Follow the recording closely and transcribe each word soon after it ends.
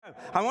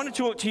I want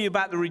to talk to you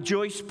about the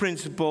rejoice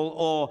principle,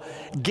 or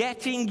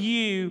getting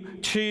you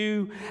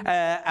to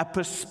a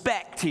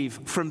perspective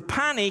from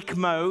panic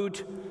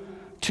mode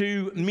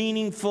to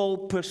meaningful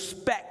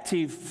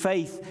perspective,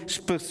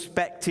 faith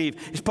perspective.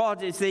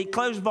 It's the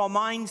Close of Our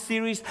Mind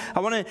series. I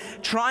want to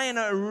try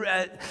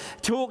and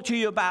talk to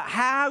you about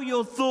how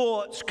your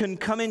thoughts can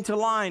come into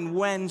line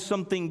when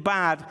something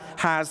bad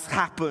has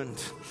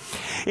happened.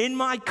 In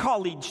my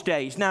college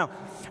days, now,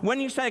 when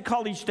you say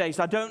college days,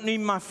 I don't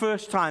mean my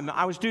first time.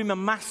 I was doing my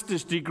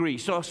master's degree,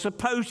 so I was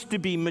supposed to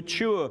be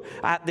mature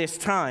at this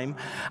time.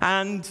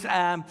 And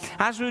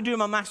as we were doing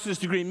my master's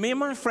degree, me and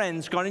my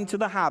friends got into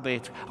the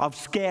habit of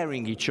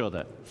scaring each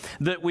other.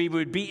 That we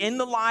would be in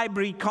the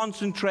library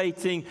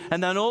concentrating,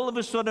 and then all of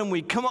a sudden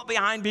we'd come up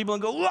behind people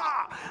and go,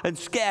 "Wah!" and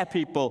scare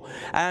people.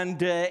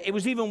 And it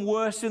was even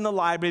worse in the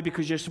library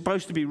because you're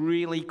supposed to be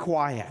really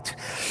quiet.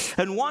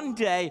 And one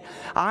day,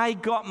 I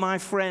got my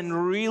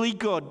friend really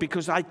good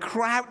because I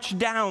crouched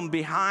down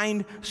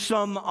behind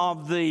some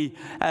of the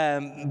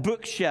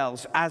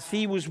bookshelves as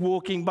he was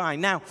walking by.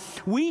 Now,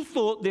 we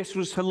thought this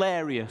was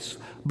hilarious,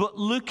 but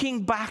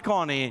looking back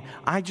on it,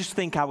 I just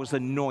think I was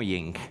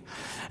annoying.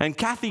 And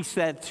Kathy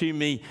said to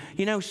me,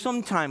 you know,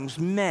 sometimes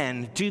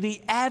men, do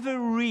they ever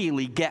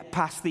really get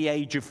past the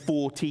age of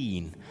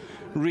 14?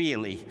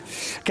 Really?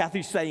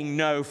 Kathy's saying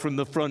no from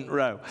the front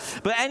row.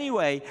 But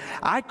anyway,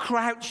 I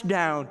crouched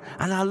down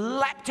and I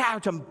leapt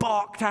out and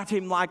barked at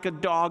him like a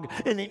dog,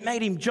 and it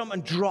made him jump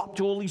and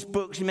dropped all his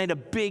books. He made a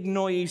big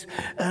noise,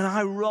 and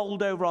I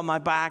rolled over on my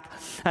back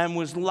and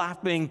was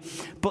laughing.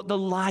 But the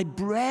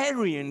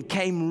librarian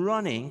came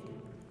running,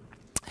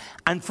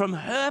 and from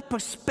her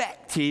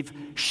perspective,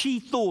 she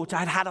thought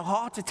I'd had a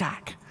heart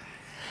attack.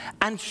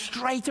 And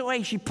straight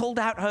away, she pulled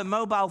out her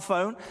mobile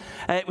phone.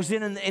 It was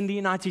in the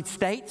United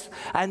States.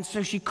 And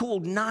so she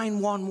called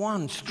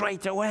 911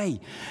 straight away.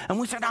 And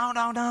we said,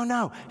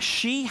 no.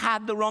 She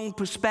had the wrong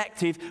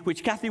perspective,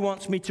 which Kathy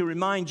wants me to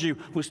remind you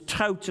was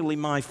totally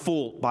my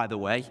fault, by the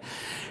way.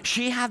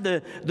 She had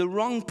the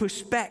wrong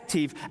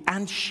perspective,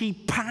 and she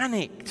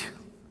panicked.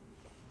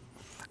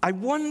 I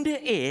wonder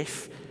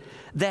if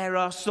there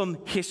are some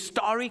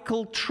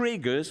historical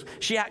triggers.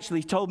 She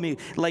actually told me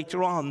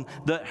later on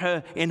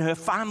that in her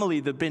family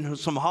there'd been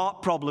some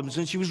heart problems,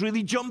 and she was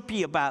really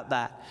jumpy about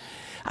that.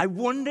 I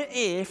wonder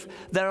if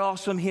there are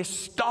some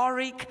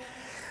historic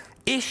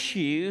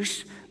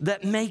issues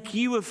that make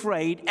you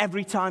afraid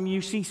every time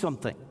you see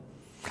something.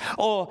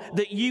 Or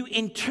that you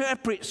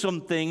interpret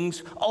some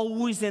things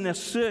always in a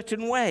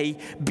certain way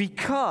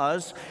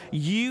because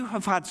you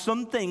have had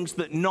some things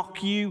that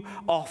knock you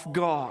off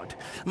guard.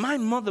 My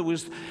mother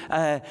was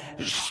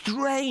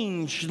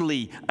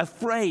strangely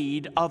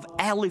afraid of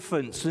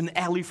elephants and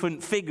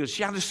elephant figures.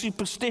 She had a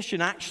superstition,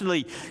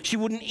 actually. She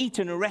wouldn't eat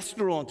in a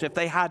restaurant if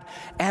they had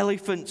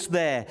elephants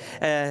there.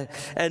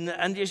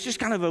 And it's just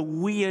kind of a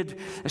weird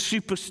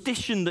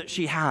superstition that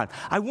she had.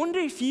 I wonder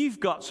if you've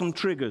got some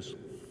triggers.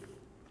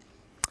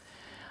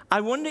 I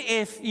wonder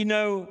if, you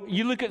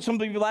look at some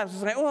people's lives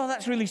and say, oh,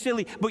 that's really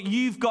silly, but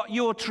you've got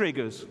your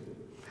triggers.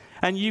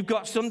 And you've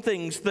got some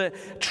things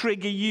that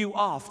trigger you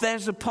off.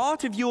 There's a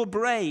part of your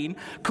brain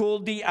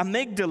called the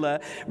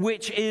amygdala,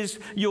 which is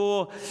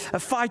your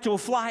fight or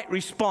flight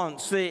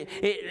response.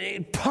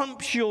 It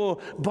pumps your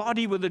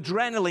body with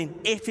adrenaline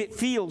if it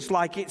feels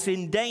like it's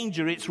in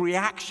danger. It's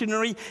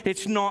reactionary.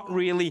 It's not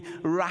really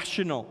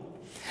rational.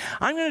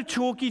 I'm going to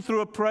talk you through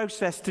a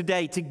process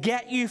today to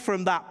get you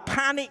from that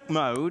panic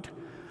mode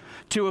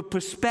to a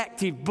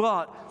perspective,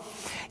 but,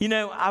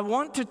 I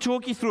want to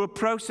talk you through a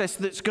process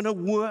that's going to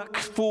work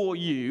for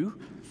you.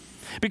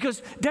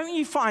 Because don't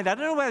you find, I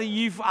don't know whether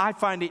I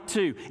find it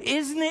too,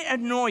 isn't it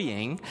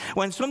annoying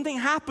when something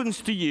happens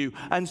to you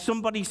and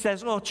somebody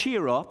says, oh,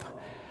 cheer up,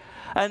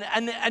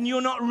 and you're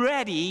not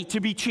ready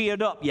to be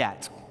cheered up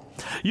yet.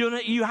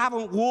 You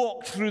haven't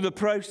walked through the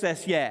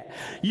process yet.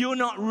 You're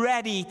not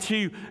ready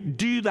to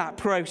do that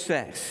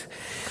process.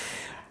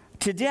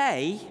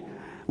 Today,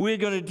 we're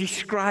going to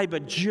describe a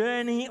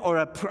journey or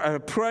a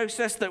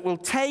process that will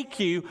take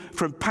you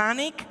from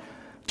panic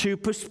to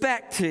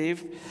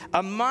perspective,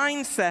 a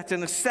mindset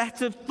and a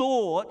set of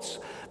thoughts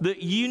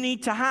that you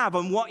need to have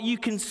and what you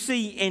can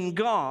see in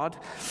God.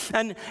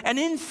 And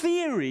in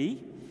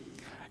theory,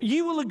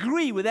 you will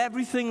agree with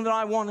everything that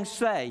I want to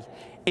say.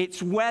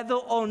 It's whether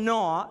or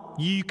not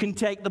you can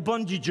take the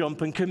bungee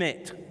jump and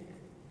commit.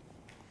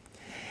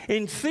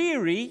 In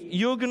theory,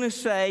 you're going to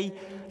say,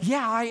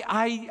 yeah,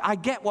 I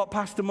get what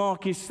Pastor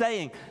Mark is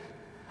saying.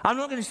 I'm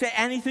not going to say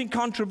anything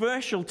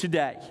controversial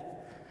today.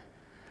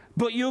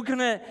 But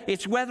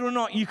it's whether or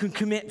not you can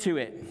commit to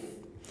it.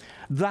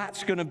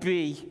 That's going to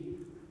be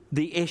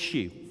the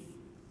issue.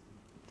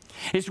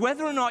 It's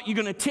whether or not you're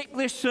going to tick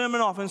this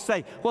sermon off and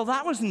say, well,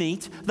 that was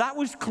neat, that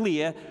was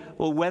clear,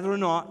 or whether or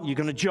not you're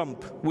going to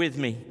jump with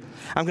me.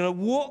 I'm going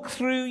to walk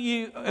through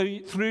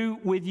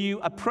with you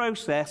a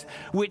process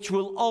which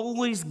will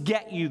always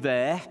get you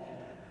there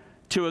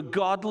to a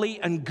godly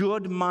and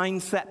good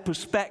mindset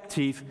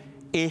perspective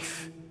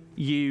if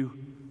you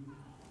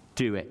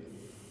do it.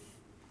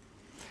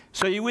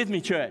 So are you with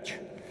me, church?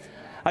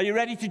 Are you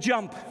ready to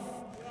jump?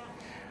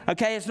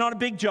 Okay, it's not a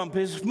big jump.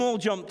 It's a small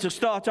jump to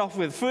start off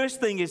with. First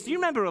thing is, do you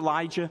remember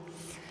Elijah?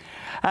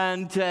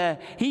 And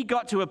he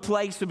got to a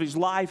place of his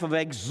life of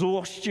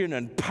exhaustion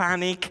and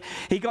panic.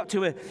 He got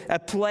to a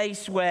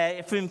place where,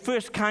 if in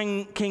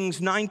 1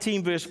 Kings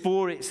 19, verse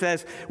 4, it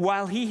says,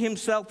 while he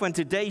himself went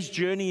a day's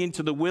journey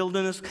into the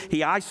wilderness,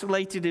 he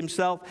isolated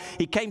himself.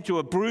 He came to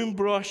a broom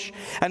bush,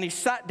 and he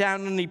sat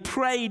down and he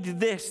prayed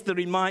this, that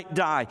he might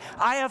die.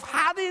 I have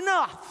had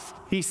enough,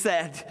 he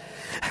said.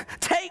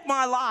 Take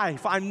my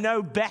life. I'm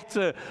no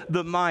better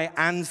than my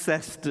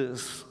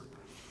ancestors.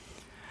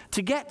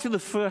 To get to the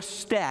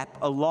first step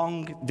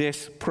along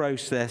this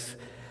process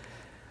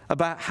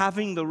about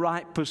having the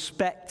right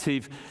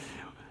perspective,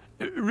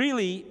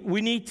 really,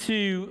 we need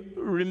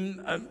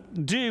to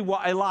do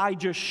what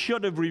Elijah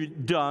should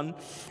have done,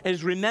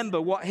 is remember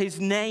what his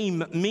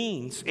name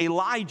means.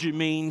 Elijah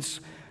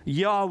means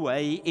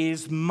Yahweh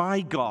is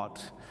my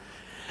God.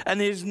 And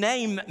his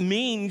name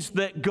means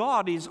that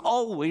God is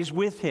always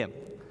with him.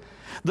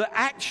 That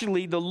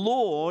actually the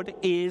Lord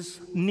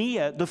is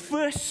near. The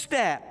first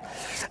step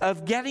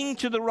of getting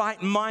to the right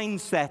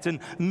mindset and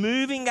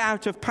moving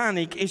out of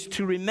panic is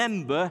to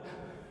remember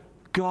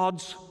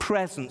God's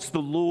presence.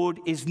 The Lord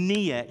is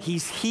near.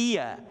 He's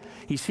here.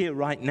 He's here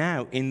right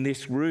now in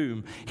this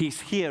room. He's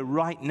here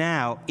right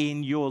now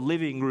in your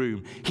living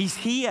room. He's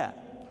here.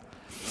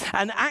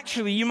 And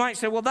actually, you might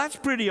say, well, that's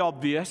pretty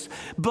obvious.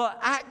 But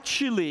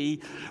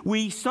actually,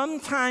 we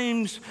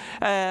sometimes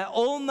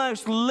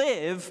almost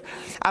live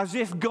as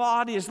if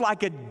God is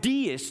like a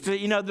deist,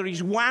 you know, that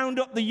he's wound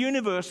up the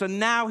universe and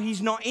now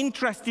he's not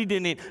interested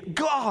in it.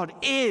 God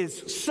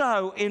is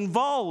so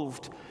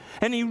involved.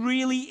 And he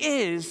really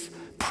is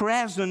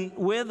present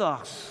with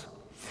us.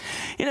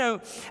 You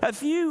know, a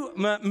few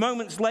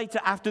moments later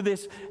after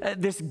this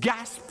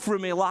gasp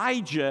from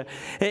Elijah,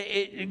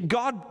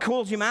 God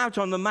calls him out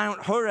on the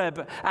Mount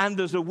Horeb, and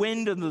there's a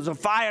wind and there's a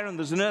fire and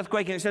there's an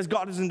earthquake, and it says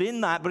God isn't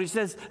in that, but it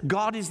says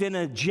God is in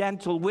a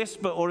gentle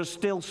whisper or a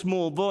still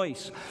small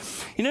voice.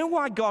 You know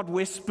why God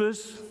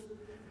whispers?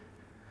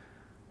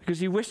 Because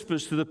he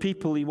whispers to the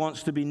people he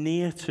wants to be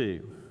near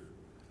to.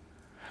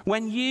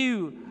 When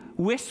you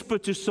whisper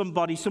to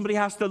somebody, somebody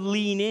has to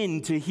lean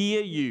in to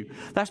hear you.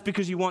 That's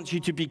because he wants you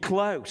to be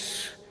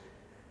close.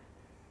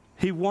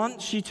 He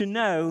wants you to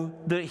know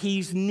that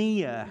he's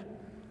near.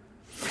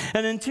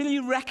 And until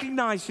you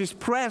recognize his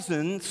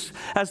presence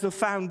as the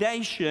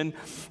foundation,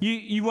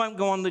 you won't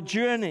go on the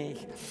journey.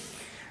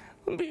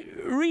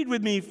 Read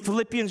with me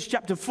Philippians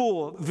chapter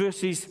 4,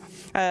 verses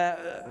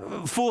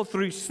 4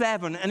 through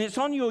 7. And it's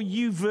on your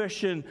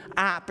YouVersion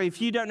app.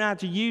 If you don't know how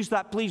to use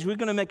that, please, we're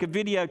going to make a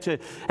video to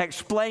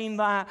explain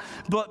that.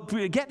 But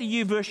get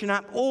the YouVersion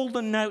app. All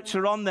the notes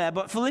are on there.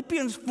 But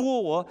Philippians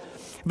 4,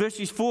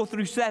 verses 4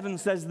 through 7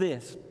 says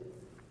this.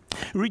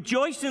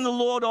 Rejoice in the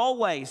Lord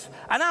always.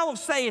 And I will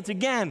say it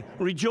again.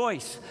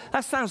 Rejoice.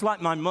 That sounds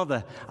like my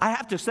mother. I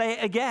have to say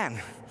it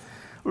again.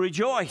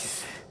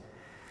 Rejoice.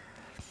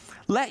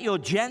 Let your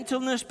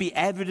gentleness be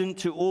evident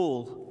to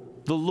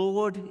all. The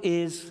Lord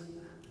is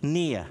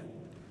near.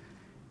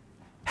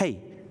 Hey,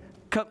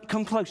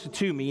 come closer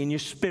to me in your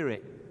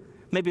spirit.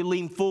 Maybe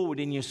lean forward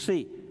in your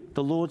seat.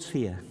 The Lord's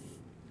here.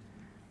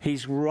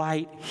 He's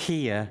right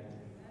here,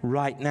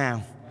 right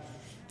now.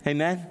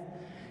 Amen?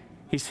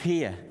 He's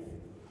here.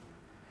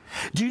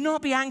 Do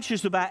not be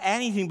anxious about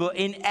anything, but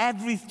in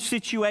every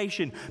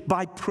situation,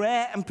 by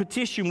prayer and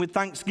petition with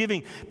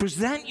thanksgiving,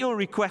 present your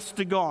requests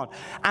to God.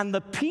 And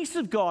the peace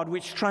of God,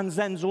 which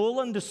transcends all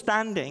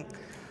understanding,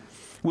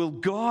 will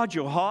guard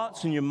your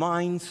hearts and your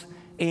minds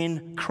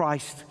in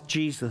Christ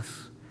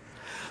Jesus.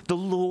 The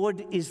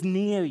Lord is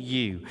near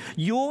you.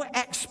 Your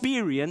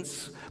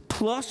experience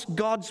plus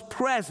God's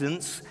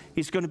presence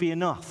is going to be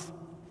enough.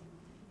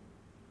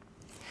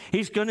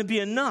 He's going to be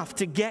enough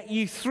to get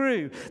you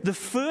through. The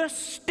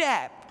first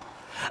step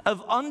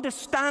of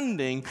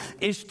understanding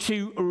is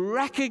to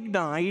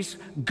recognize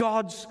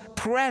God's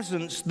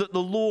presence, that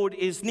the Lord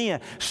is near.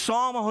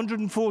 Psalm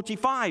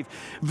 145,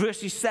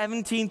 verses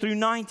 17 through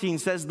 19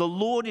 says, the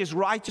Lord is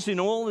righteous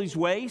in all his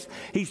ways.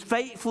 He's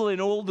faithful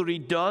in all that he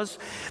does.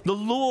 The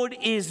Lord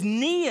is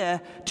near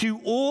to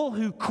all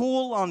who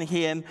call on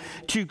him,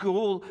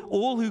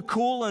 all who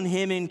call on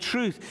him in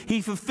truth.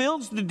 He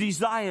fulfills the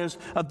desires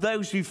of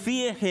those who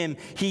fear him.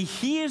 He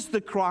hears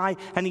the cry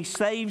and he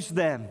saves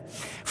them.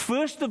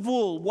 First of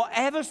all,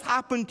 whatever's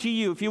happened to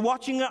you, if you're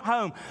watching at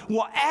home,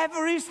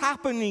 whatever is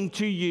happening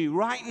to you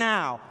right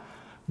now,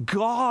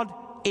 God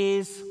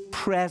is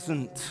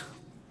present.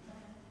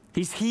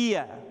 He's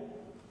here.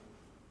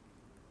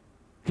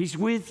 He's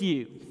with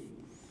you.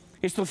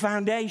 It's the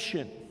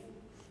foundation.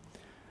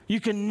 You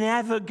can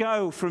never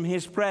go from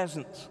his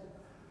presence.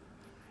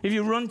 If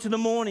you run to the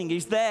morning,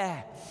 he's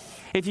there.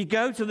 If you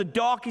go to the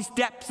darkest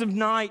depths of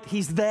night,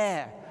 he's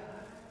there.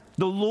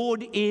 The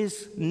Lord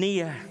is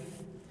near.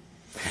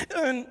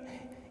 And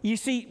you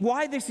see,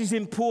 why this is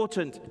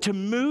important, to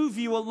move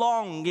you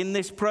along in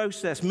this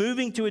process,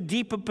 moving to a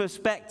deeper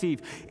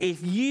perspective.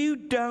 If you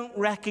don't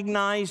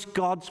recognize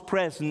God's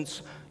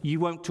presence, you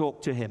won't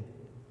talk to him.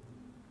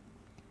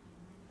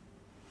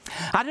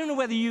 I don't know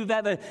whether you've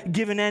ever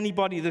given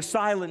anybody the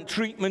silent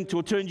treatment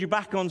or turned your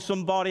back on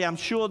somebody. I'm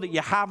sure that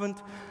you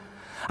haven't.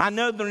 I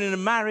know that in a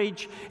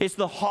marriage, it's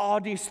the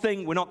hardest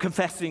thing. We're not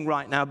confessing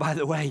right now, by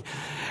the way.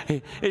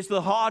 It's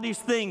the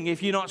hardest thing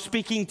if you're not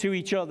speaking to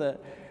each other,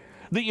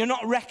 that you're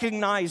not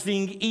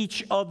recognizing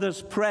each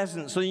other's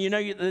presence. So you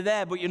know they're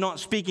there, but you're not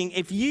speaking.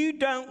 If you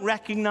don't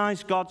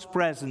recognize God's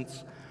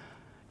presence,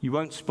 you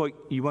won't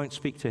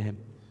speak to him.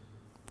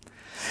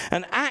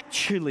 And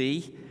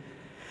actually,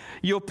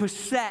 your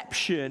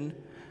perception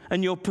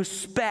and your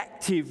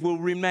perspective will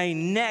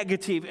remain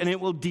negative, and it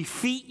will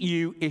defeat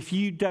you if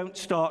you don't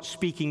start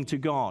speaking to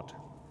God.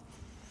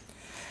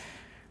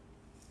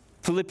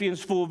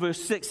 Philippians 4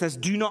 verse 6 says,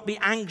 "Do not be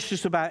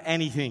anxious about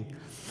anything,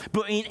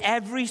 but in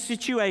every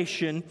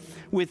situation,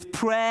 with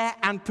prayer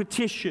and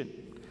petition,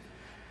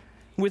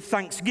 with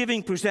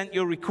thanksgiving, present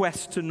your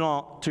requests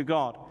to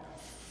God."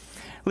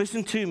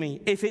 Listen to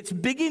me. If it's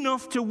big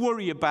enough to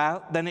worry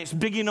about, then it's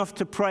big enough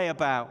to pray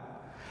about.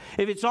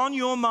 If it's on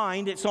your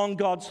mind, it's on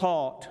God's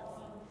heart.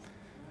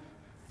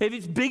 If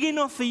it's big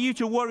enough for you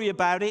to worry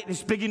about it,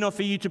 it's big enough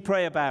for you to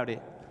pray about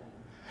it.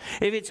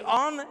 If it's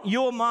on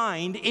your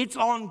mind, it's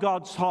on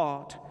God's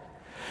heart.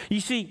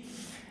 You see,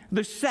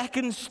 the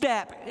second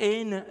step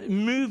in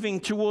moving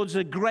towards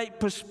a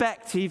great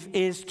perspective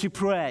is to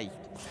pray.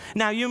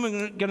 Now, you're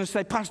going to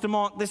say, "Pastor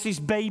Mark, this is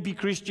baby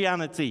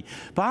Christianity."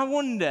 But I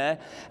wonder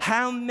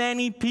how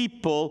many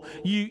people,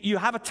 you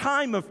have a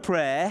time of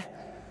prayer,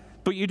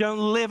 but you don't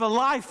live a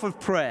life of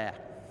prayer.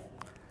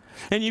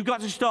 And you've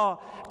got to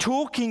start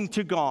talking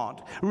to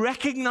God,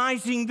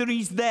 recognizing that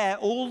he's there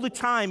all the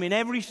time in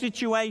every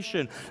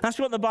situation. That's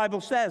what the Bible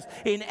says,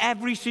 in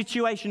every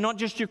situation, not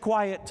just your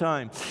quiet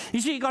time. You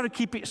see, you've got to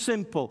keep it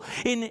simple.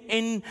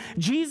 In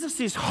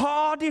Jesus'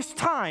 hardest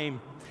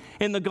time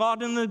in the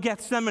Garden of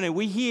Gethsemane,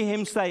 we hear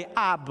him say,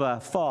 "Abba,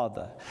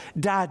 Father,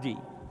 Daddy."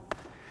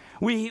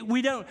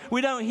 We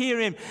don't hear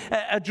him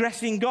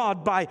addressing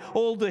God by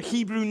all the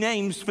Hebrew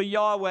names for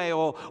Yahweh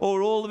or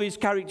all of his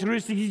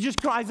characteristics. He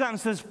just cries out and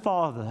says,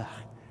 "Father,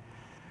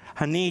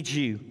 I need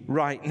you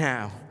right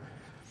now."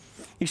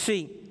 You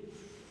see,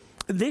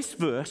 this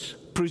verse,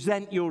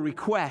 "present your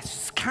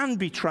requests," can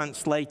be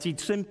translated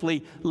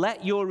simply,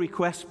 "let your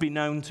requests be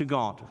known to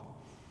God."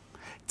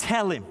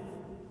 Tell him.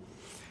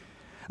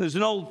 There's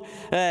an old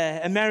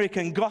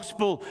American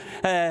gospel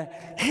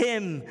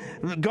hymn,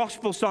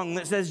 gospel song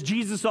that says,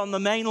 "Jesus on the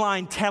main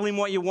line, tell him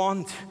what you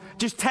want."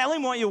 Just tell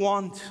him what you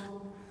want,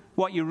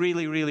 what you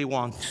really, really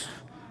want.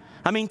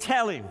 I mean,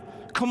 tell him.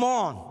 Come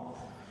on.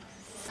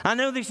 I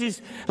know this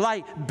is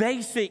like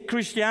basic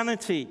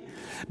Christianity,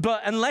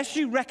 but unless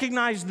you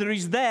recognize that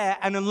he's there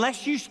and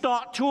unless you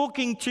start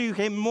talking to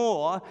him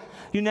more,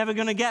 you're never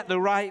going to get the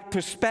right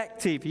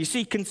perspective. You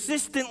see,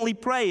 consistently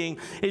praying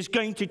is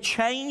going to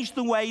change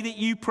the way that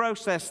you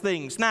process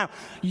things. Now,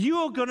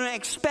 you're going to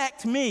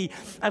expect me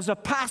as a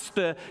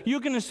pastor, you're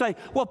going to say,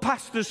 "Well,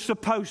 pastor's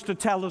supposed to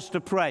tell us to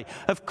pray."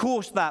 Of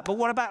course that, but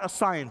what about a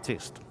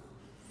scientist?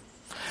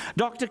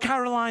 Dr.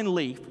 Caroline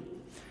Leaf,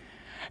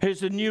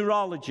 who's a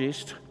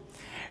neurologist,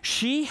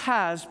 she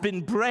has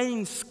been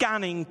brain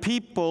scanning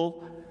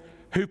people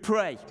who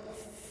pray.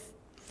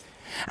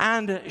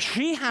 And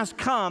she has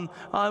come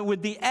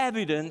with the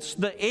evidence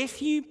that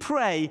if you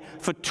pray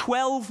for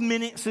 12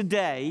 minutes a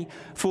day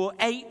for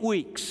 8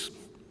 weeks,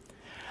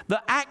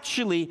 that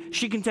actually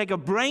she can take a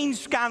brain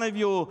scan of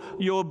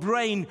your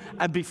brain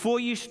before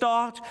you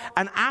start,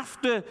 and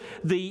after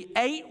the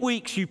 8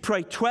 weeks you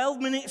pray 12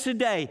 minutes a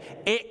day,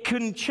 it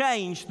can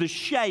change the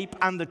shape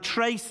and the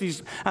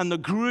traces and the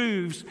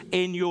grooves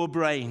in your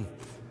brain.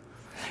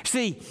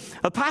 See,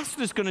 a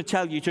pastor's going to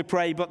tell you to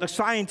pray, but the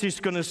scientist's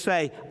going to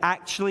say,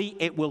 actually,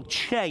 it will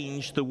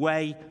change the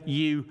way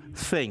you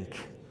think.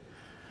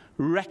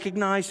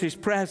 Recognize his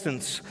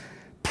presence.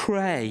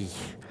 Pray.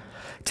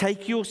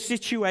 Take your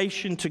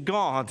situation to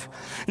God.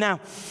 Now,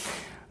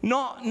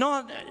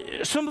 not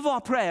some of our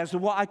prayers are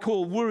what I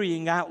call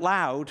worrying out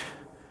loud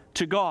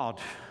to God.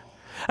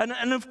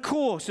 And of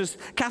course, as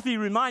Kathy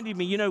reminded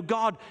me,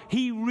 God,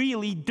 he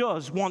really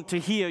does want to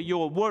hear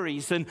your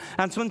worries. And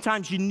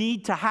sometimes you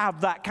need to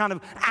have that kind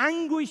of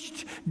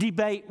anguished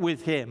debate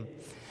with him.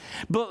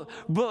 But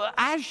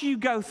as you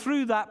go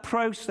through that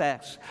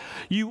process,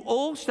 you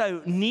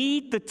also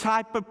need the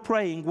type of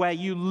praying where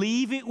you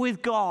leave it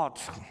with God.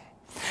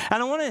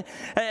 And I want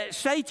to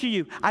say to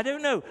you, I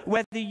don't know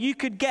whether you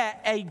could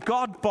get a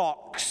God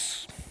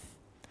box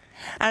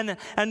and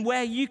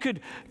where you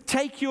could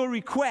take your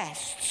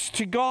requests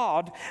to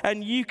God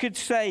and you could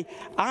say,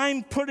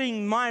 I'm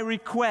putting my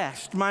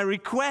request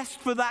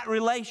for that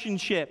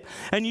relationship,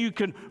 and you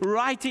can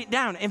write it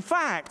down. In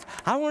fact,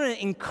 I want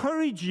to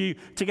encourage you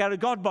to get a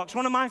God box.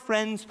 One of my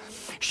friends,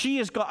 she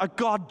has got a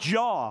God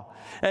jar,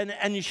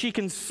 and she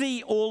can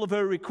see all of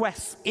her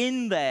requests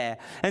in there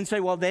and say,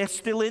 well, they're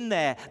still in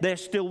there. They're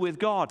still with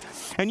God.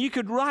 And you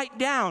could write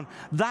down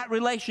that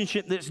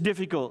relationship that's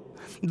difficult,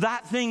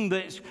 that thing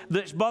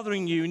that's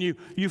bothering you, and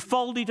you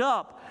fold it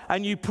up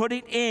and you put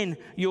it in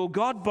your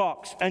God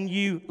box and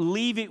you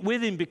leave it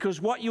with him, because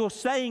what you're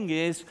saying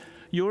is,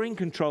 you're in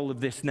control of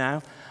this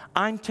now.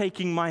 I'm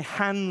taking my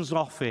hands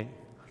off it.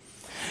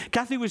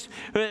 Kathy was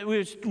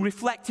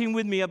reflecting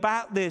with me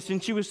about this,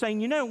 and she was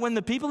saying, when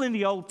the people in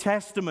the Old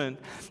Testament,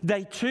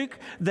 they took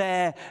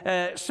their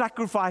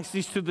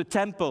sacrifices to the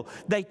temple,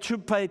 they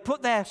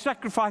put their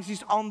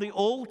sacrifices on the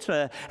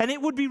altar, and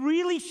it would be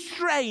really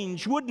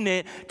strange, wouldn't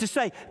it, to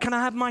say, can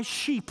I have my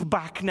sheep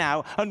back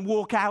now, and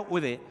walk out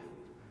with it?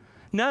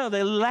 No,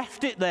 they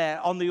left it there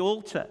on the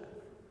altar.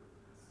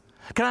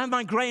 Can I have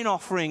my grain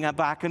offering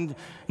back? And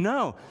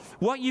no,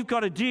 what you've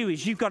got to do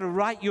is you've got to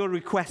write your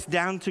request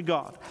down to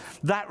God.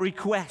 That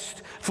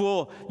request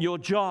for your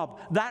job,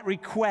 that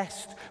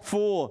request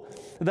for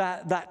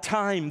that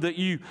time that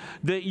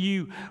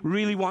you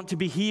really want to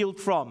be healed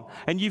from.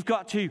 And you've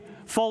got to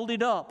fold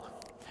it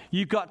up.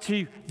 You've got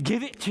to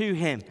give it to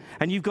him.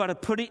 And you've got to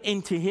put it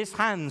into his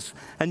hands.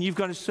 And you've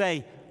got to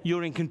say,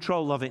 you're in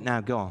control of it now,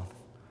 God.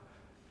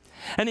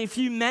 And if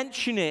you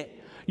mention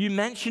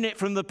it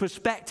from the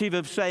perspective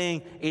of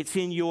saying, it's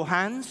in your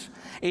hands,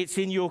 it's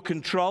in your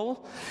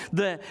control,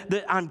 that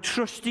I'm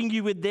trusting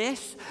you with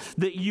this,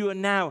 that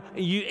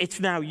it's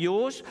now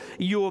yours,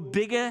 you're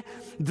bigger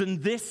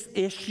than this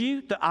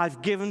issue that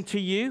I've given to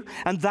you,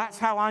 and that's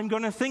how I'm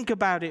going to think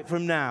about it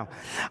from now.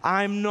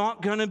 I'm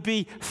not going to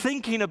be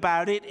thinking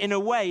about it in a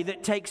way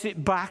that takes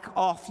it back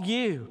off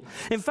you.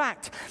 In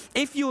fact,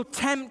 if you're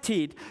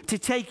tempted to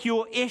take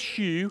your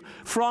issue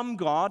from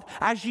God,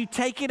 as you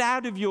take it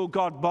out of your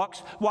God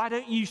box, why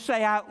don't you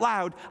say out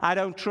loud, I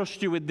don't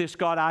trust you with this,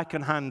 God, I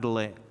can handle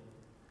it.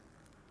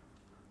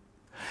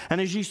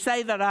 And as you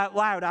say that out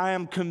loud, I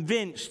am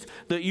convinced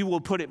that you will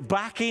put it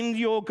back in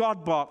your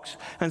God box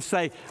and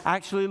say,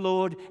 actually,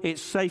 Lord,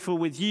 it's safer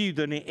with you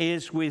than it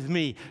is with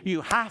me.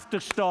 You have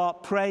to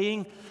start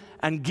praying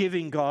and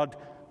giving God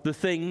the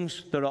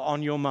things that are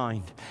on your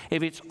mind.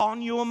 If it's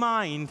on your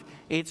mind,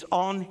 it's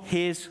on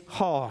his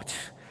heart.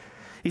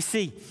 You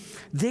see,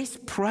 this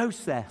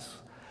process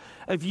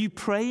of you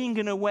praying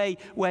in a way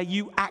where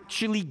you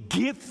actually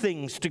give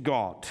things to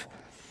God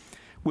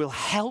will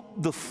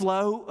help the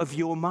flow of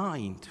your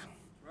mind.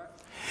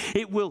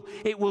 It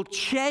will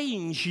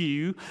change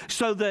you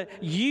so that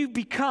you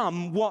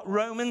become what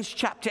Romans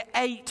chapter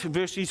 8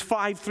 verses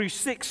 5 through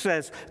 6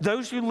 says.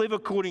 Those who live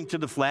according to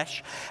the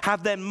flesh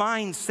have their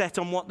minds set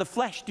on what the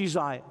flesh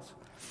desires.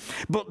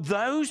 But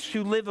those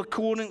who live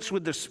accordance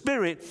with the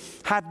Spirit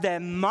have their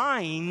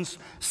minds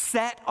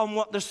set on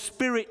what the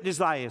Spirit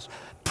desires.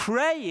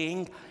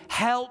 Praying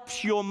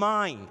helps your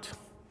mind.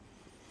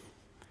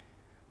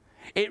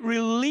 It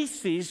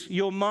releases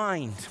your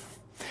mind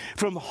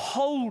from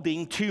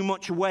holding too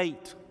much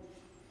weight.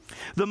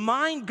 The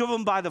mind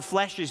governed by the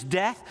flesh is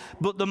death,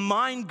 but the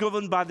mind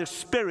governed by the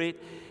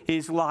Spirit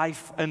is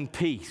life and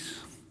peace.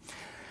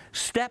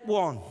 Step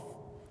one,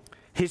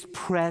 his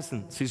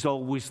presence is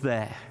always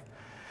there.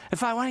 In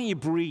fact, why don't you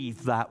breathe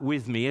that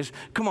with me?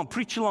 Come on,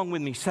 preach along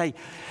with me. Say,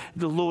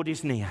 the Lord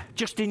is near.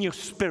 Just in your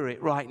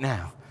spirit right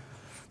now.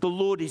 The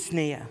Lord is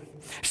near.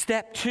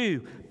 Step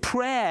two,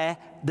 prayer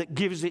that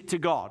gives it to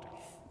God.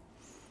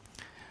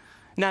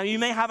 Now, you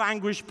may have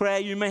anguish prayer,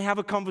 you may have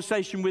a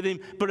conversation with him,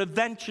 but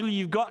eventually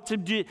you've got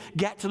to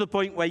get to the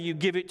point where you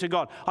give it to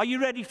God. Are you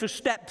ready for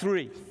step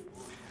 3?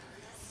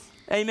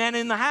 Amen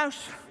in the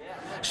house?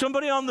 Yeah.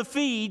 Somebody on the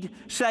feed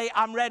say,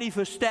 I'm ready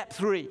for step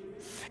 3.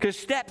 Because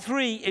step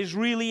 3 is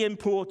really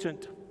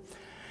important.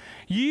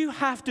 You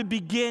have to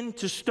begin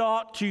to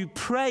start to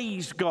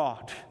praise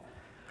God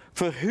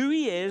for who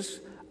he is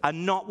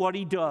and not what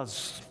he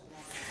does.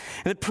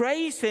 And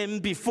praise him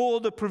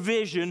before the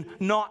provision,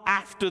 not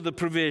after the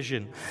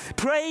provision.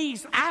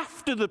 Praise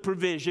after the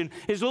provision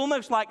is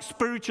almost like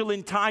spiritual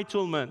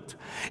entitlement.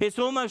 It's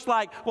almost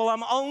like, well,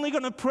 I'm only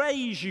going to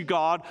praise you,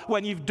 God,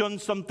 when you've done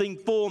something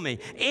for me.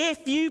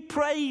 If you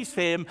praise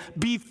him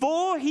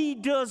before he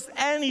does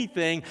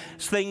anything,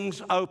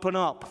 things open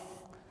up.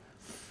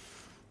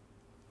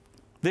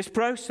 This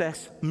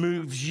process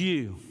moves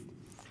you.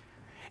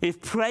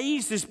 If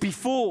praise is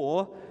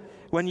before,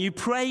 when you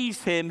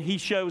praise him, he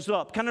shows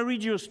up. Can I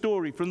read you a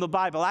story from the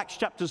Bible? Acts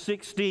chapter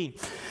 16.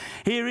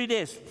 Here it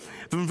is,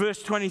 from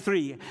verse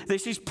 23.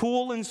 This is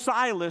Paul and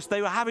Silas.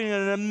 They were having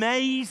an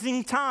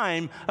amazing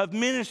time of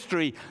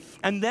ministry.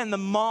 And then the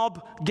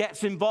mob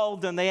gets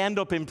involved and they end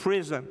up in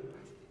prison.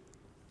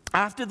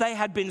 After they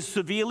had been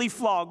severely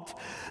flogged,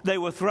 they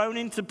were thrown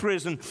into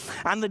prison,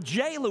 and the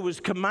jailer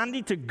was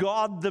commanded to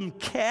guard them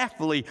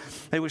carefully.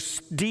 They were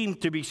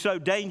deemed to be so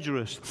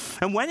dangerous.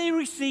 And when he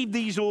received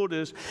these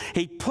orders,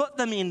 he put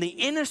them in the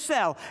inner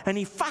cell, and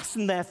he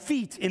fastened their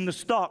feet in the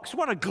stocks.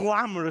 What a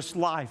glamorous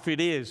life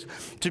it is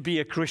to be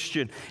a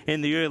Christian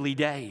in the early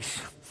days.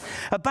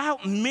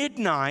 About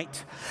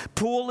midnight,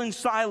 Paul and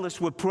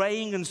Silas were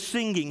praying and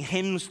singing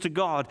hymns to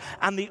God,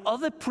 and the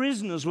other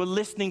prisoners were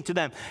listening to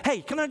them.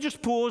 Hey, can I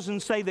just pause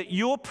and say that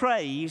your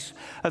praise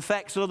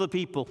affects other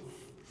people?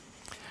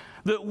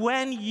 That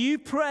when you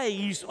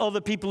praise,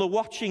 other people are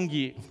watching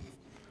you.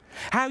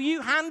 How you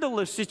handle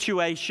a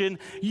situation,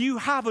 you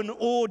have an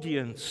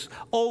audience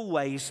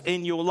always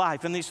in your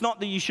life. And it's not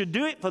that you should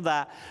do it for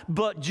that,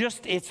 but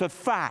just it's a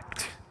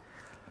fact.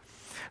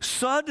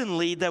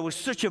 Suddenly, there was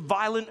such a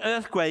violent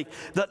earthquake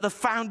that the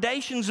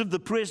foundations of the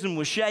prison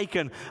were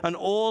shaken, and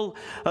all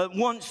at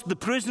once the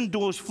prison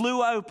doors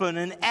flew open,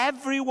 and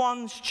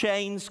everyone's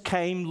chains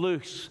came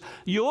loose.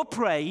 Your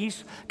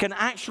praise can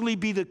actually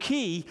be the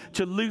key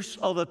to loose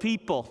other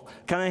people.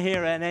 Can I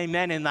hear an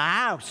amen in the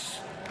house?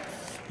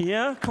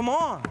 Yeah, come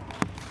on.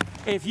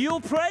 If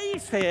you'll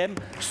praise him,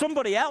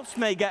 somebody else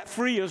may get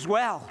free as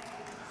well.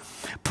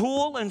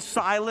 Paul and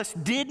Silas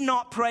did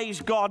not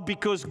praise God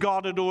because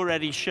God had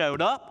already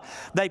showed up.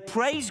 They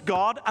praised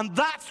God, and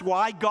that's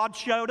why God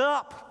showed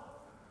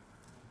up.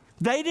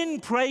 They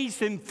didn't praise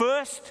him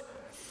first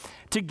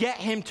to get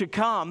him to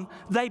come.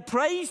 They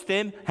praised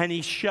him, and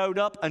he showed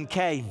up and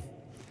came.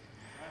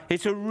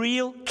 It's a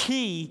real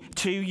key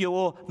to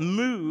your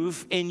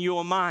move in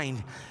your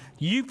mind.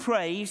 You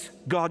praise,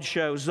 God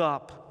shows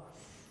up.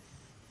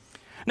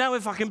 Now,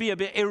 if I can be a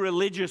bit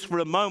irreligious for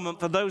a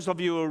moment, for those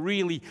of you who are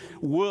really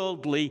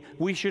worldly,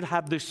 we should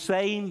have the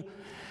same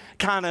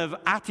kind of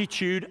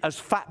attitude as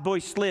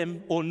Fatboy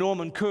Slim or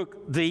Norman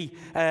Cook, the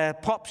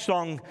pop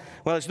song.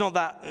 Well, it's not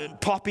that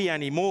poppy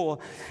anymore.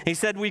 He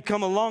said, "We've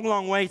come a long,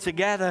 long way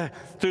together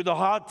through the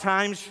hard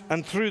times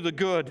and through the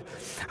good.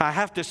 I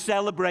have to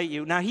celebrate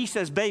you." Now, he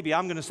says, "Baby,"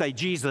 I'm going to say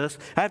Jesus.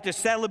 "I have to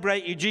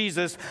celebrate you,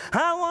 Jesus.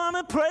 I want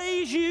to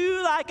praise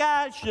you like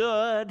I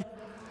should."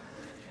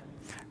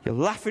 You're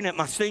laughing at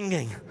my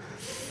singing.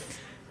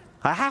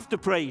 I have to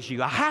praise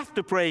you. I have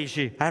to praise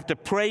you. I have to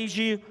praise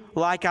you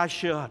like I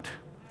should.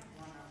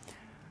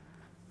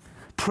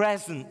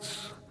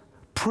 Presence,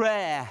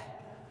 prayer,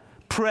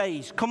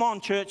 praise. Come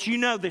on, church. You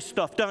know this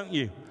stuff, don't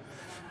you?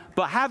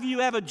 But have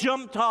you ever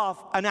jumped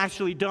off and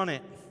actually done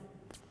it?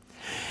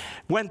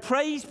 When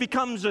praise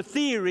becomes a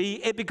theory,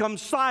 it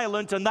becomes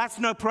silent, and that's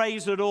no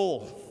praise at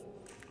all.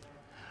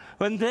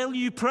 Until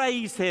you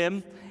praise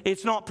him,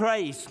 it's not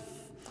praise.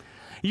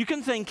 You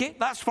can think it,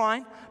 that's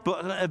fine,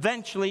 but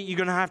eventually you're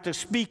going to have to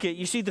speak it.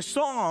 You see, the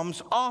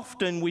Psalms,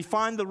 often we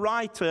find the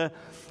writer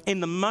in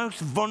the most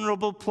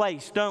vulnerable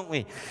place, don't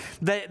we?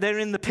 They're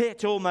in the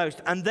pit almost,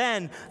 and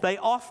then they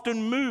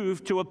often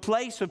move to a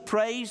place of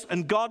praise,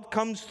 and God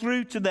comes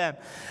through to them.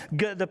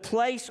 The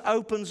place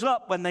opens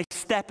up when they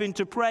step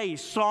into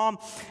praise. Psalm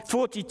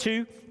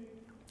 42,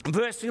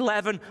 verse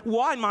 11,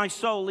 "Why, my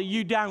soul, are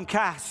you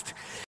downcast?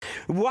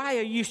 Why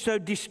are you so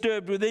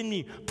disturbed within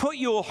me? Put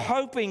your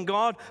hope in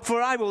God,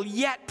 for I will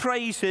yet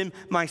praise him,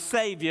 my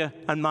Savior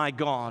and my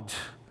God."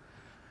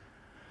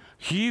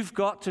 You've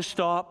got to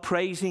start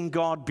praising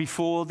God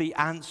before the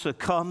answer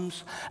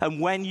comes. And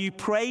when you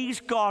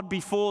praise God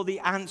before the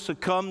answer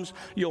comes,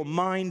 your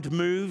mind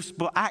moves,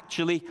 but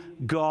actually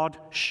God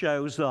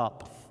shows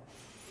up.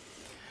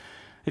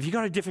 Have you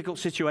got a difficult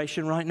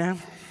situation right now?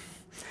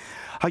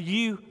 Are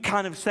you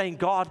kind of saying,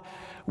 "God,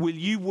 will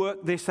you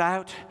work this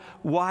out?"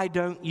 Why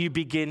don't you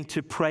begin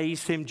to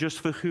praise him just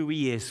for who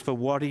he is, for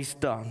what he's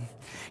done?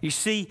 You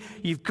see,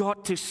 you've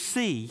got to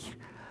see,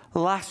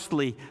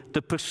 lastly,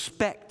 the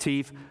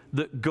perspective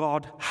that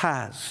God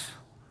has.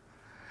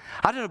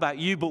 I don't know about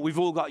you, but we've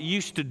all got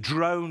used to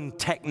drone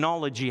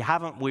technology,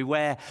 haven't we?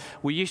 Where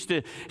we used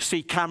to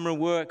see camera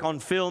work on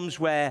films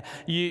where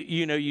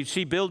you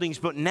see buildings,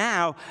 but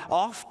now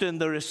often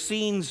there are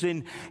scenes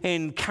in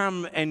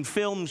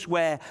films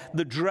where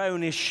the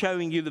drone is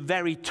showing you the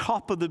very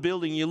top of the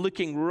building. You're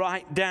looking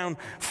right down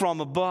from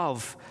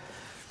above.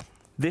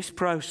 This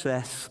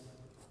process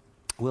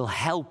will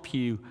help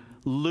you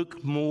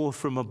look more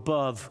from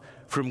above,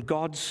 from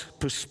God's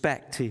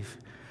perspective.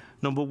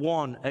 Number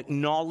one,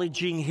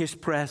 acknowledging his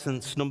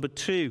presence. Number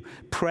two,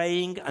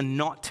 praying and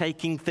not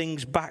taking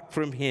things back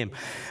from him.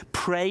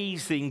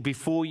 Praising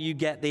before you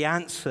get the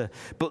answer.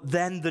 But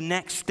then the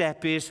next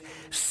step is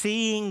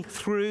seeing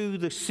through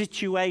the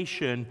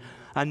situation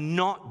and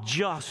not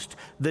just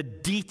the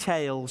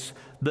details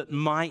that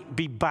might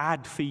be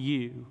bad for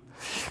you.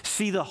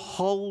 See the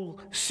whole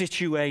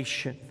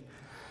situation.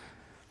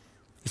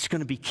 It's going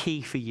to be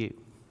key for you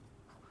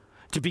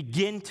to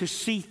begin to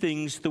see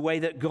things the way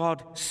that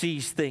God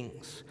sees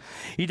things.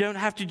 You don't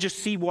have to just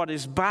see what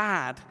is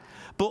bad,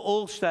 but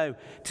also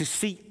to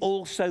see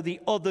also the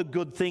other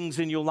good things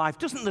in your life.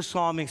 Doesn't the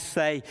psalmist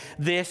say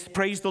this?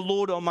 "Praise the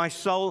Lord, O my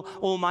soul,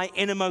 all my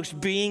innermost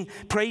being.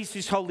 Praise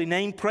his holy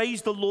name.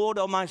 Praise the Lord,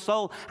 O my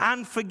soul,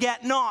 and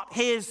forget not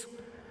his..."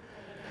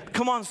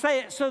 Come on,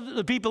 say it so that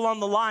the people on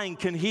the line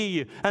can hear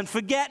you. "And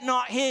forget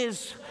not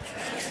his..."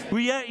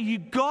 You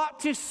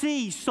got to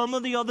see some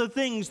of the other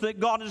things that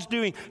God is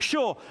doing.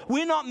 Sure,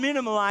 we're not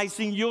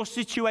minimalizing your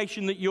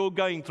situation that you're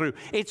going through.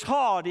 It's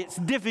hard, it's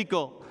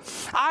difficult.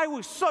 I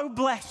was so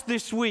blessed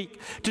this week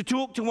to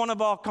talk to one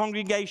of our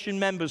congregation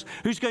members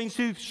who's going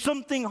through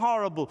something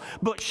horrible,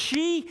 but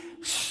she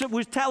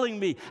was telling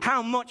me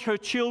how much her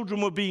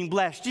children were being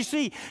blessed. You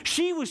see,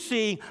 she was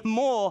seeing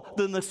more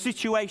than the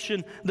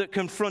situation that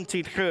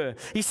confronted her.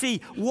 You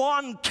see,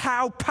 one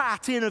cow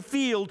pat in a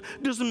field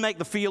doesn't make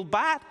the field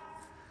bad.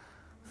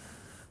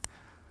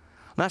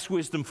 That's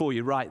wisdom for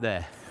you right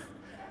there.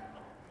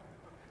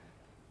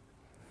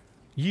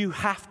 You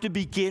have to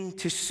begin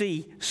to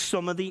see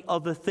some of the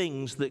other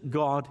things that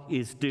God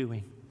is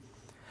doing.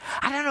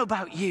 I I don't know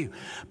about you,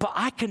 but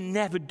I can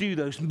never do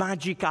those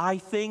magic eye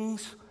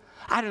things.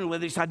 I don't know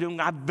whether it's I don't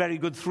have very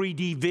good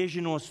 3D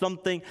vision or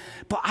something,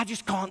 but I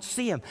just can't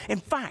see them. In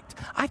fact,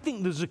 I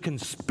think there's a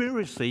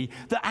conspiracy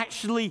that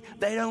actually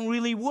they don't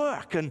really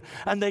work, and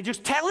they're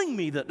just telling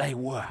me that they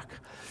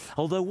work.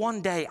 Although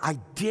one day I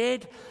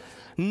did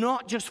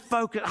not just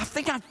focus, I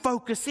think I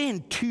focus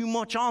in too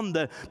much on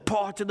the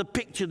part of the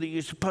picture that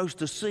you're supposed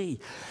to see,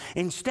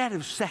 instead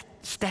of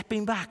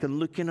stepping back and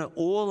looking at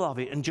all of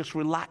it and just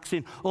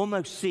relaxing,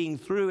 almost seeing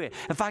through it.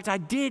 In fact, I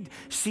did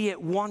see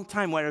it one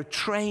time where a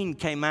train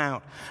came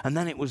out and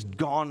then it was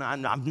gone,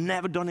 and I've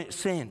never done it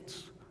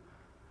since.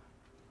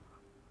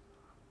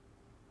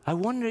 I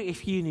wonder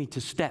if you need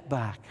to step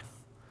back,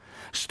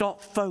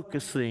 stop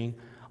focusing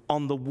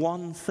on the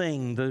one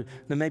thing, there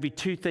may be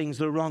two things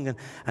that are wrong,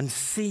 and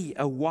see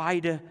a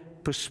wider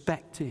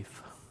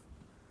perspective.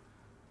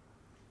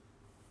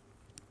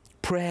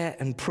 Prayer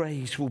and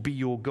praise will be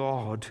your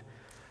God.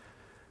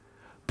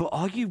 But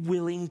are you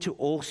willing to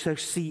also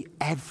see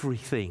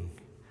everything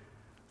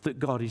that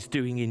God is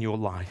doing in your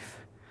life?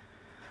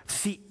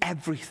 See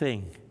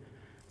everything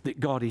that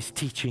God is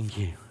teaching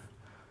you.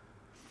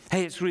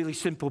 Hey, it's a really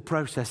simple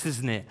process,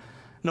 isn't it?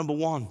 Number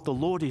one, the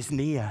Lord is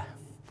near.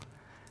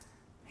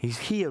 He's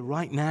here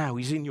right now.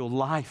 He's in your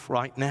life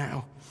right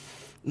now.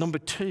 Number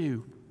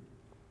two,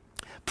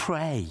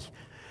 pray.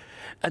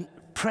 And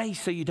pray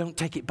so you don't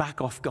take it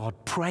back off God.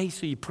 Pray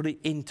so you put it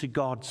into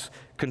God's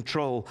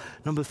control.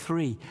 Number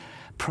three,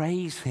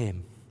 praise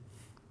Him.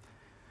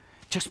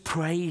 Just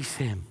praise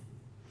Him.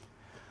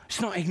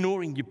 It's not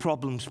ignoring your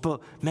problems, but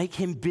make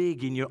Him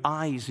big in your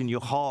eyes, in your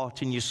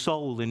heart, in your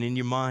soul, and in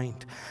your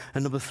mind.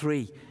 And number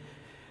three,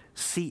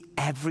 see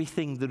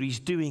everything that He's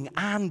doing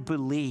and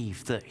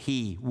believe that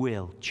He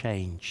will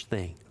change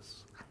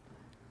things.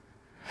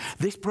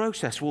 This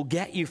process will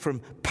get you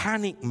from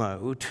panic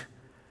mode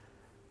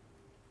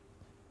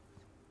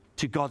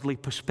to godly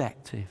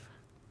perspective.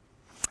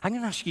 I'm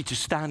going to ask you to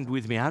stand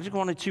with me. I just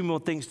wanted two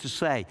more things to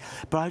say,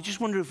 but I just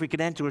wonder if we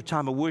could enter a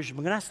time of worship.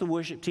 I'm going to ask the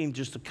worship team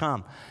just to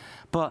come.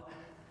 But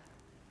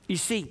you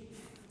see,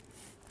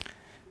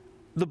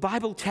 the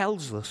Bible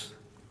tells us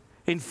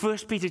in 1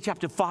 Peter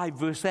chapter 5,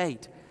 verse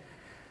 8,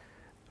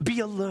 be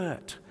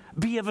alert.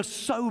 Be of a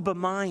sober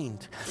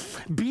mind.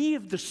 Be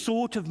of the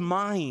sort of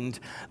mind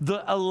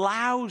that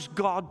allows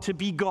God to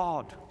be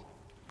God.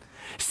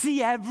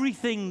 See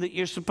everything that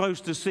you're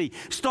supposed to see.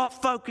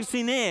 Stop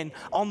focusing in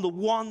on the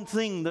one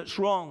thing that's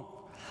wrong.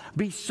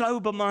 Be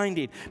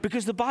sober-minded.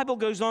 Because the Bible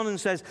goes on and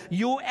says,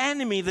 your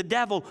enemy, the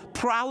devil,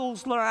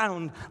 prowls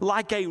around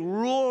like a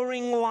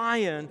roaring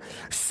lion,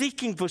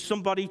 seeking for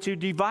somebody to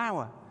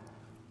devour.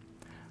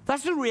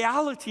 That's the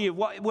reality of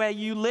where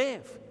you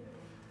live.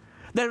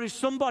 There is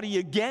somebody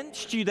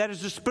against you. There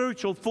is a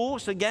spiritual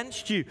force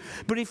against you.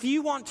 But if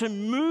you want to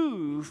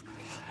move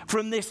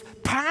from this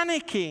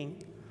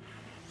panicking,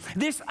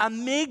 this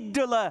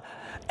amygdala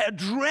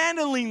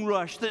adrenaline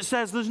rush that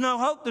says there's no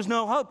hope, there's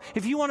no hope.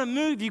 If you want to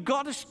move, you've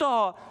got to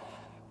start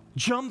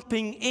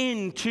jumping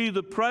into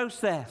the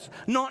process.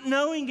 Not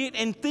knowing it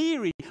in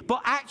theory,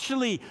 but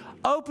actually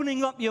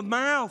opening up your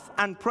mouth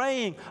and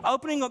praying,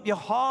 opening up your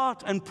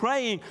heart and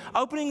praying,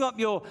 opening up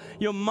your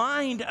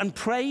mind and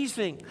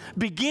praising,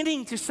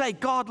 beginning to say,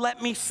 God, let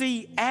me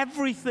see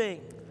everything.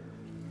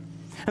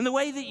 And the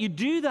way that you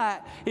do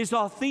that is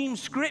our theme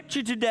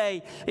scripture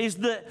today is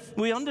that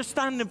we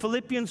understand in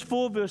Philippians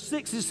 4 verse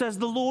 6, it says,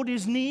 the Lord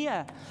is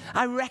near.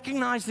 I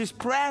recognize His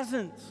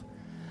presence.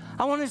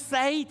 I want to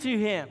say to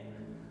Him,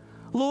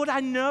 Lord, I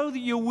know that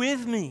you're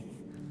with me.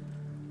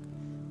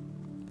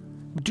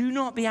 Do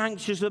not be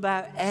anxious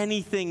about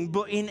anything,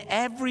 but in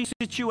every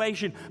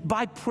situation,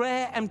 by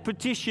prayer and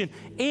petition,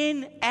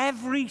 in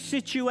every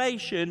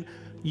situation,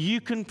 you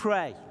can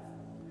pray.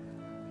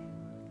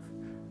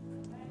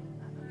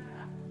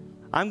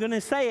 I'm going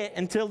to say it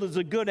until there's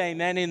a good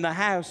amen in the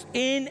house.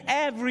 In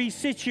every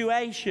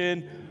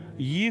situation,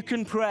 you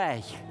can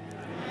pray.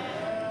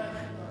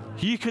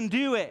 You can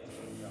do it.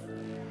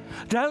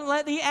 Don't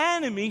let the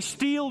enemy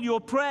steal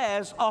your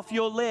prayers off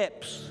your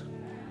lips.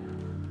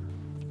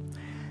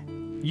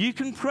 You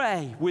can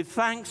pray with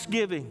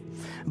thanksgiving.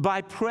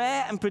 By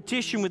prayer and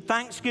petition with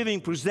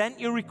thanksgiving, present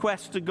your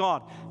requests to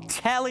God.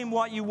 Tell Him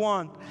what you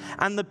want.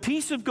 And the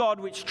peace of God,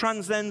 which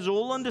transcends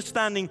all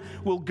understanding,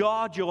 will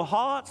guard your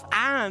hearts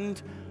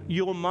and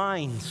your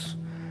minds.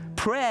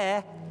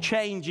 Prayer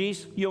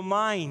changes your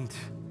mind.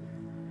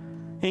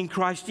 In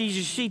Christ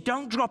Jesus. See,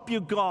 don't drop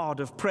your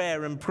guard of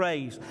prayer and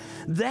praise.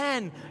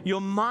 Then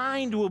your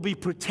mind will be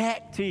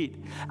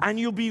protected and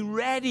you'll be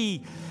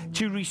ready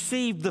to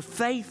receive the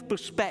faith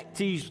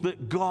perspectives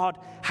that God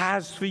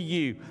has for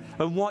you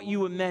and what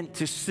you were meant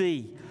to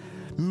see.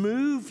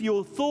 Move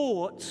your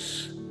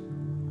thoughts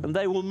and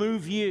they will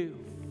move you.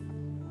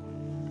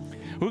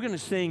 We're going to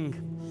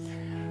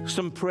sing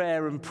some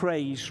prayer and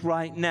praise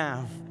right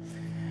now.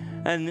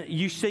 And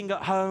you sing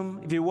at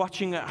home, if you're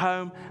watching at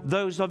home,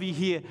 those of you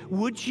here,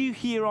 would you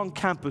here on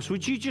campus,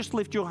 would you just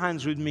lift your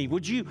hands with me?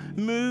 Would you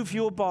move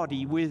your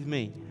body with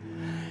me?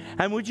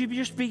 And would you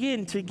just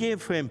begin to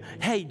give him,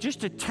 hey,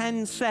 just a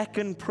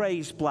 10-second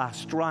praise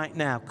blast right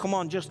now. Come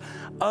on, just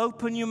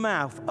open your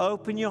mouth,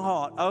 open your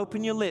heart,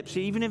 open your lips,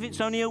 even if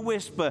it's only a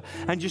whisper,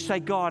 and just say,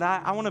 God,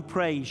 I want to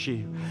praise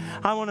you.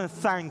 I want to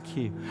thank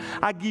you.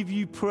 I give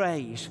you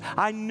praise.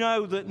 I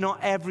know that not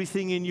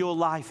everything in your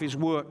life is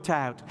worked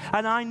out.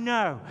 And I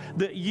know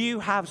that you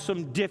have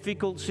some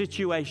difficult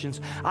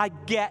situations. I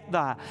get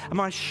that.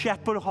 My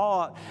shepherd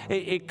heart,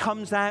 it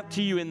comes out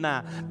to you in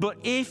that. But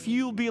if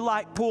you'll be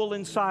like Paul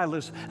and Silas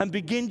and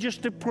begin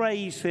just to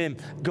praise him,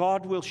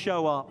 God will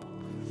show up.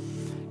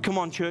 Come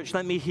on, church,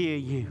 let me hear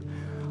you.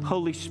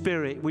 Holy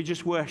Spirit, we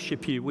just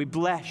worship you. We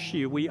bless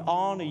you. We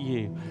honor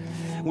you.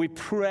 We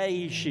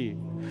praise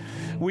you.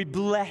 We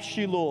bless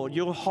you, Lord.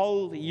 You're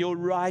holy. You're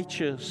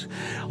righteous.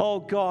 Oh,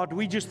 God,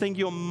 we just think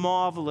you're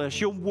marvelous.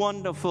 You're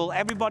wonderful.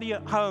 Everybody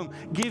at home,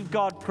 give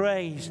God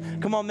praise.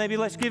 Come on, maybe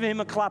let's give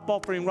him a clap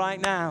offering right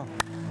now.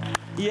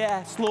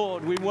 Yes,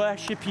 Lord, we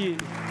worship you.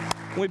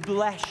 We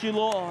bless you,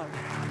 Lord.